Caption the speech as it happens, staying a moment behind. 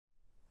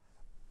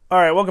All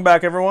right, welcome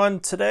back,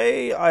 everyone.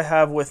 Today I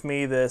have with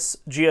me this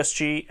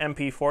GSG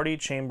MP40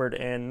 chambered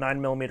in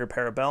 9mm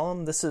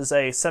parabellum. This is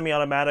a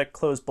semi-automatic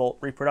closed bolt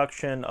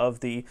reproduction of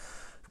the,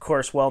 of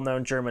course,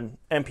 well-known German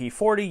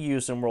MP40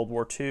 used in World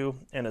War II,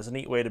 and is a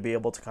neat way to be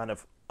able to kind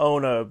of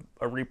own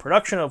a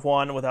reproduction of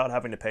one without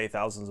having to pay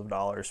thousands of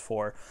dollars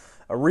for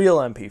a real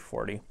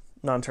MP40.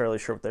 Not entirely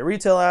sure what they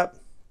retail at,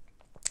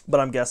 but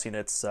I'm guessing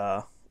it's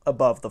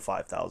above the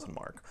 5,000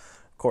 mark.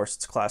 Of course,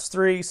 it's class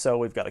 3, so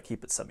we've got to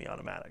keep it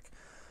semi-automatic.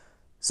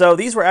 So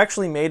these were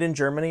actually made in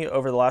Germany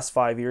over the last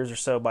 5 years or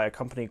so by a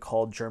company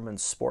called German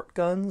Sport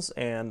Guns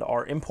and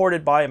are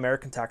imported by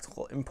American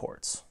Tactical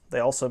Imports.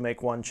 They also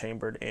make one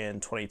chambered in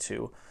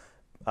 22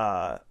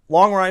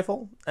 long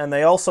rifle, and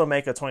they also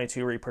make a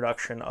 22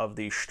 reproduction of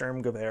the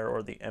Sturmgewehr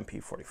or the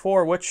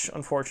MP44, which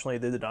unfortunately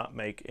they did not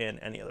make in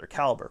any other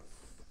caliber.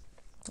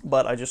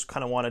 But I just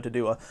kind of wanted to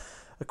do a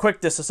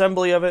quick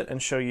disassembly of it and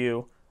show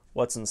you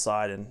what's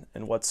inside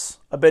and what's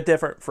a bit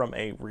different from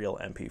a real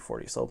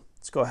MP40. So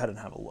let's go ahead and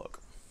have a look.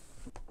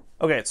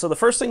 Okay, so the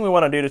first thing we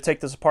want to do to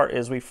take this apart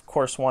is we, of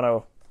course, want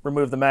to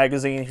remove the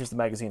magazine. Here's the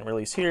magazine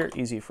release here,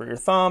 easy for your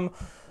thumb.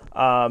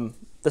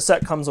 The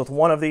set comes with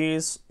one of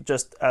these.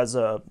 Just as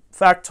a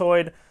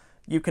factoid,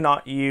 you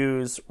cannot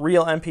use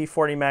real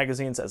MP40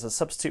 magazines as a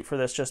substitute for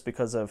this just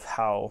because of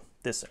how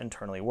this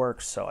internally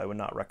works, so I would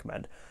not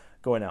recommend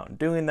going out and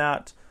doing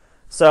that.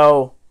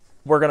 So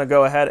we're going to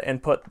go ahead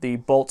and put the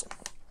bolt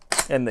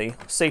in the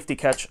safety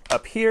catch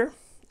up here,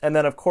 and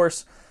then, of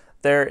course,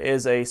 there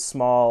is a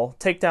small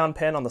takedown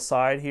pin on the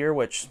side here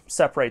which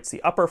separates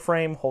the upper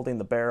frame holding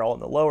the barrel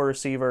and the lower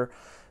receiver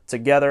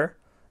together.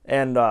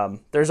 And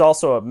there's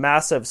also a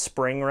massive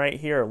spring right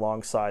here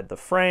alongside the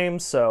frame,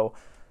 so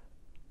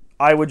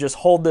I would just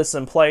hold this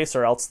in place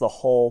or else the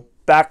whole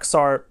back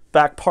part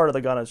of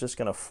the gun is just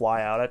going to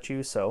fly out at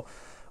you. So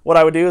what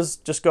I would do is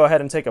just go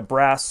ahead and take a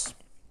brass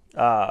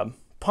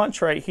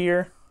punch right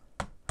here,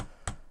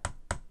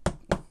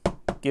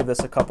 give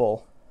this a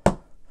couple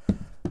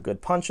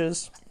good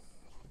punches.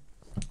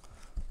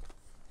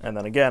 And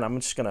then again, I'm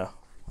just going to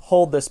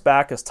hold this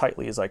back as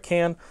tightly as I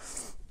can.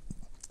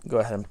 Go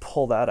ahead and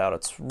pull that out.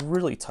 It's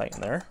really tight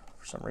in there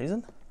for some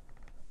reason,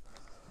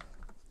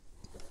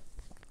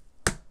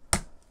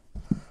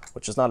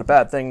 which is not a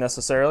bad thing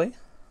necessarily.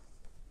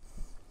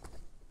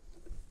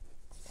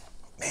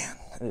 Man,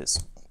 it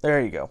is. There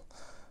you go.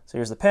 So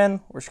here's the pin.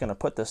 We're just going to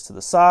put this to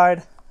the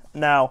side.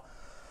 Now,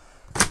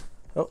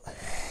 oh,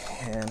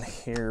 and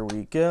here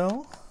we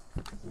go.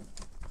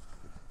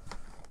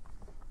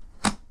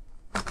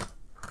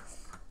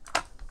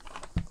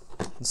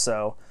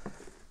 So,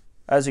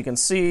 as you can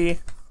see,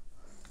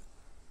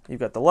 you've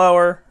got the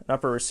lower and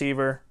upper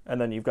receiver, and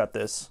then you've got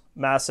this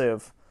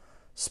massive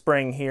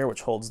spring here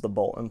which holds the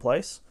bolt in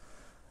place.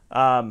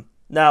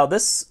 Now,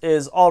 this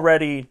is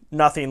already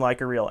nothing like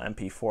a real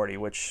MP40,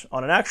 which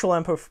on an actual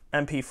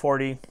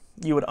MP40,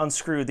 you would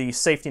unscrew the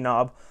safety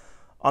knob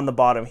on the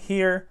bottom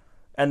here,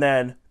 and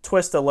then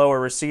twist the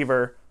lower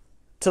receiver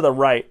to the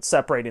right,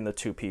 separating the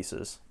two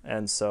pieces.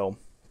 And so,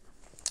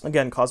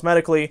 again,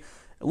 cosmetically,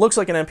 it looks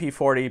like an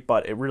MP40,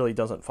 but it really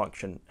doesn't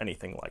function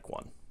anything like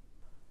one.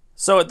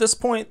 So at this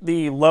point,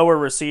 the lower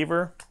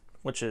receiver,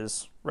 which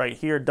is right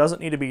here,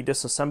 doesn't need to be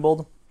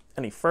disassembled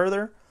any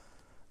further.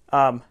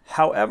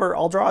 However,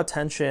 I'll draw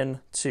attention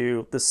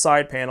to the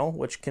side panel,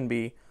 which can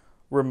be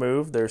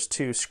removed. There's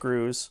two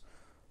screws,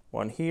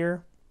 one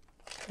here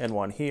and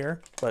one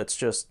here, but it's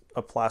just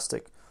a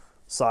plastic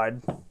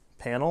side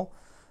panel.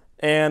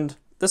 And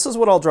this is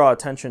what I'll draw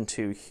attention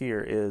to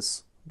here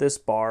is this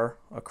bar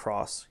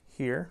across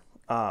here.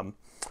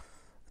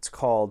 It's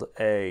called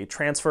a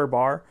transfer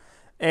bar,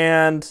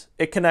 and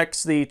it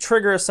connects the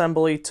trigger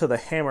assembly to the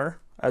hammer,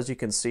 as you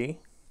can see.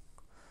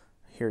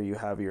 Here you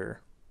have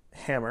your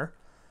hammer.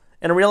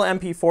 In a real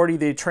MP40,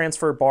 the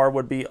transfer bar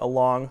would be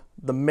along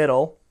the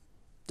middle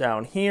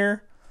down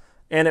here,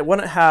 and it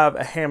wouldn't have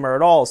a hammer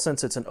at all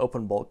since it's an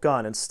open bolt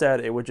gun.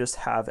 Instead, it would just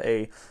have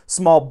a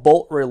small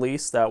bolt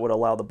release that would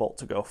allow the bolt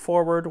to go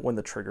forward when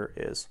the trigger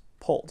is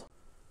pulled.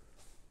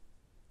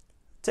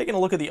 Taking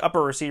a look at the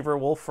upper receiver,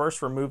 we'll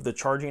first remove the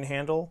charging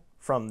handle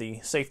from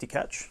the safety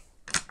catch,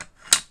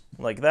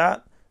 like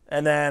that.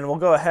 And then we'll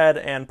go ahead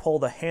and pull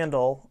the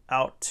handle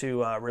out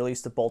to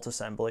release the bolt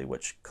assembly,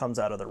 which comes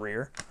out of the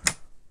rear.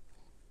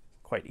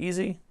 Quite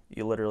easy.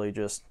 You literally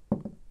just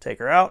take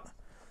her out,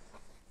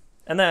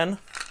 and then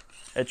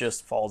it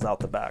just falls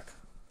out the back,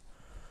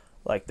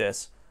 like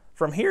this.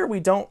 From here, we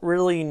don't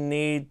really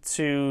need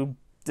to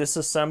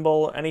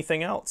disassemble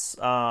anything else,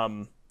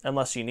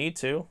 unless you need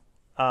to.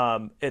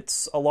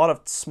 It's a lot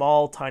of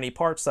small, tiny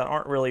parts that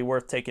aren't really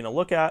worth taking a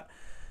look at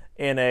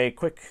in a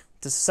quick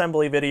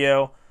disassembly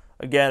video.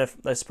 Again,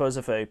 I suppose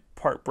if a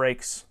part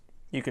breaks,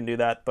 you can do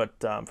that, but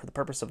for the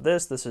purpose of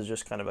this is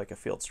just kind of like a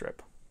field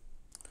strip.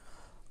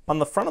 On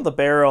the front of the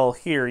barrel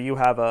here, you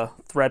have a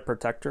thread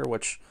protector,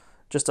 which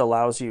just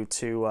allows you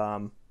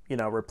to,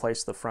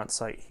 replace the front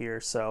sight here.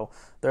 So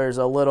there's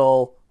a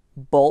little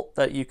bolt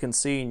that you can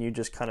see, and you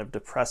just kind of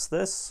depress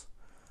this,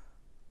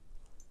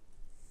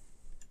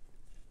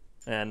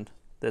 and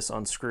this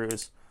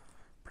unscrews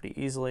pretty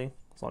easily,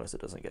 as long as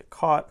it doesn't get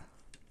caught.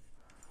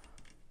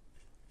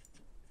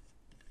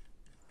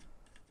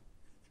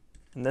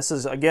 And this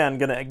is, again,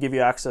 going to give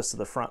you access to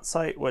the front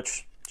sight,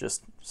 which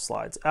just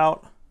slides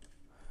out.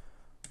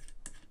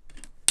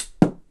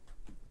 And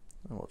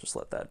we'll just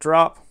let that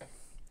drop.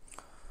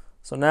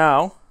 So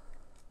now,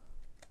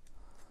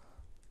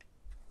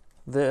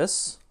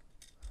 this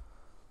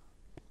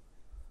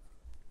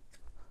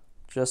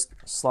just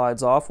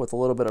slides off with a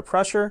little bit of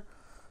pressure,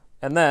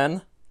 and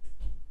then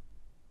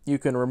you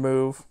can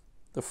remove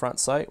the front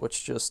sight,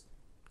 which just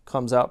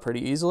comes out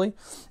pretty easily.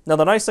 Now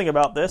the nice thing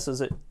about this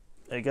is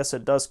I guess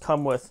it does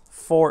come with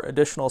 4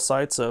 additional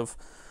sights of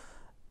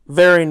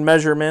varying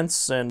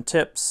measurements and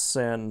tips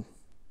and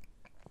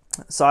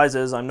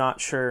sizes. I'm not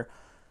sure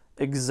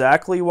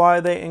exactly why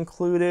they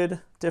included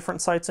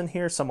different sights in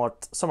here. Some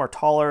are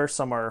taller,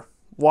 some are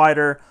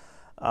wider,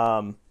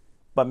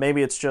 but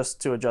maybe it's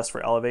just to adjust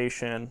for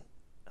elevation,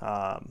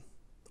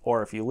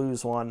 or if you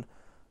lose one.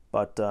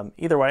 But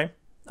either way,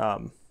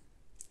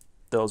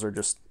 those are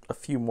just a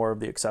few more of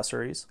the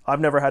accessories. I've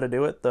never had to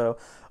do it. The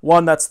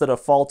one that's the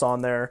default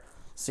on there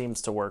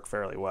seems to work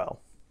fairly well.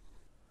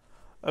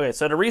 Okay,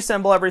 so to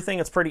reassemble everything,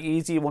 it's pretty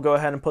easy. We'll go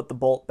ahead and put the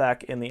bolt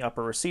back in the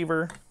upper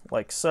receiver,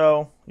 like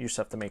so. You just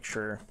have to make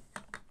sure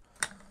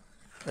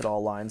it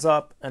all lines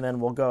up, and then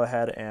we'll go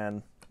ahead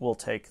and we'll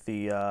take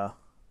the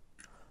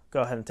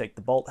take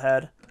the bolt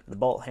head, the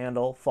bolt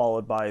handle,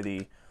 followed by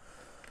the.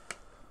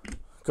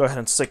 Go ahead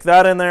and stick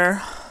that in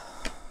there,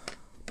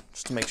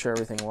 just to make sure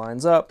everything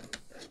lines up.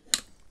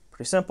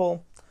 Pretty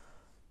simple.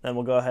 Then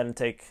we'll go ahead and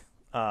take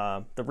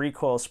the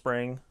recoil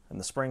spring and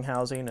the spring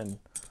housing and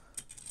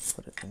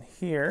put it in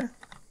here.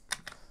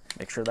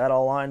 Make sure that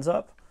all lines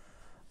up.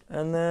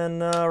 And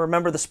then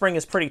remember, the spring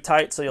is pretty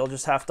tight, so you'll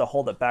just have to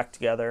hold it back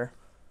together.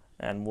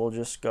 And we'll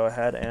just go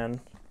ahead and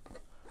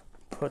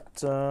put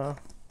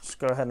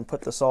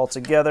this all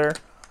together.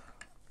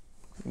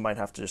 You might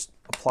have to just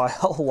apply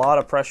a lot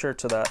of pressure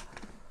to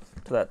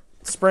that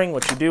spring,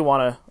 which you do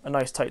want a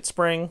nice tight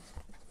spring.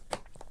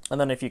 And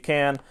then if you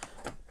can,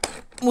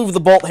 move the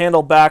bolt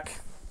handle back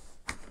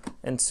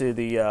into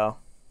the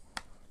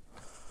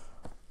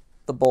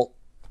bolt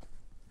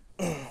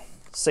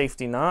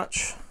safety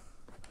notch.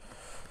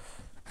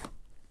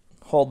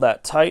 Hold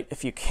that tight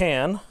if you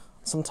can.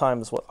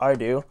 Sometimes what I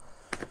do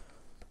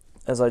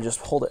is I just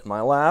hold it in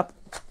my lap.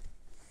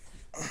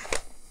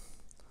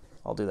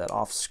 I'll do that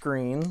off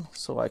screen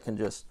so I can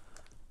just,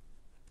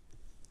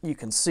 you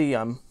can see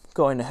I'm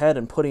going ahead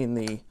and putting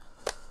the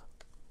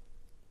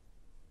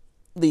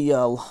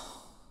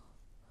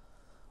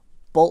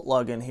bolt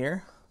lug in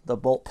here, the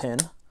bolt pin,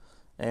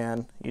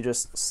 and you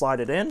just slide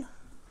it in,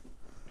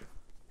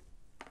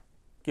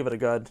 give it a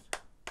good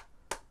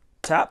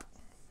tap,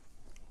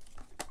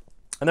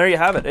 and there you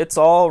have it. It's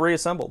all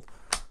reassembled.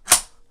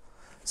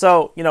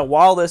 So, you know,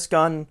 while this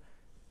gun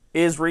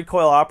is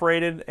recoil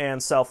operated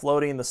and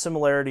self-loading, the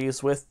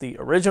similarities with the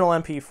original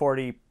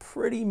MP40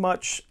 pretty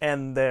much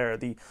end there.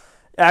 The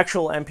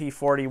actual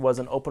MP40 was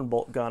an open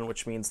bolt gun,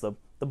 which means the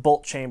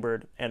bolt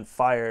chambered and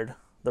fired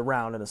the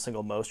round in a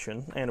single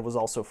motion, and it was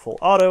also full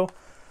auto.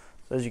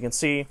 So as you can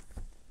see,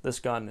 this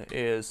gun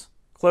is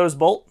closed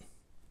bolt.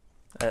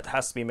 It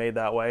has to be made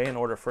that way in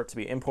order for it to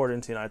be imported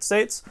into the United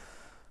States.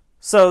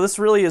 So this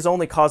really is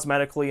only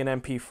cosmetically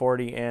an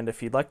MP40, and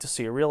if you'd like to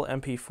see a real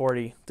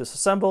MP40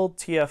 disassembled,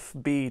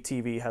 TFB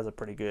TV has a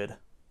pretty good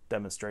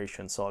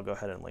demonstration, so I'll go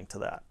ahead and link to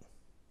that.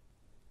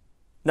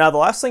 Now the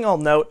last thing I'll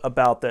note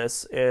about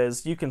this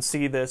is you can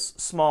see this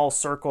small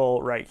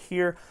circle right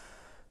here.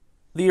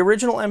 The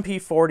original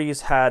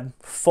MP40s had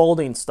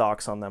folding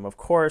stocks on them. Of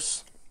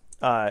course,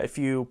 if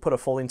you put a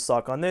folding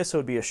stock on this, it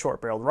would be a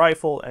short-barreled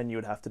rifle, and you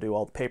would have to do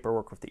all the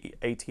paperwork with the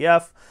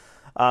ATF.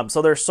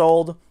 So they're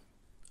sold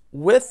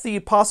with the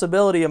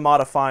possibility of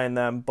modifying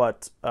them,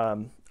 but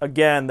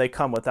again, they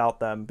come without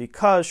them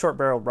because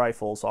short-barreled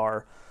rifles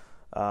are,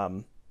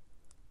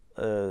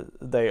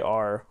 they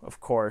are, of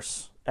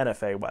course,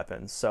 NFA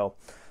weapons. So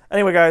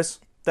anyway,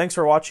 guys, thanks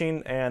for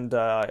watching, and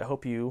I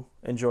hope you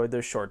enjoyed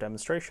this short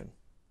demonstration.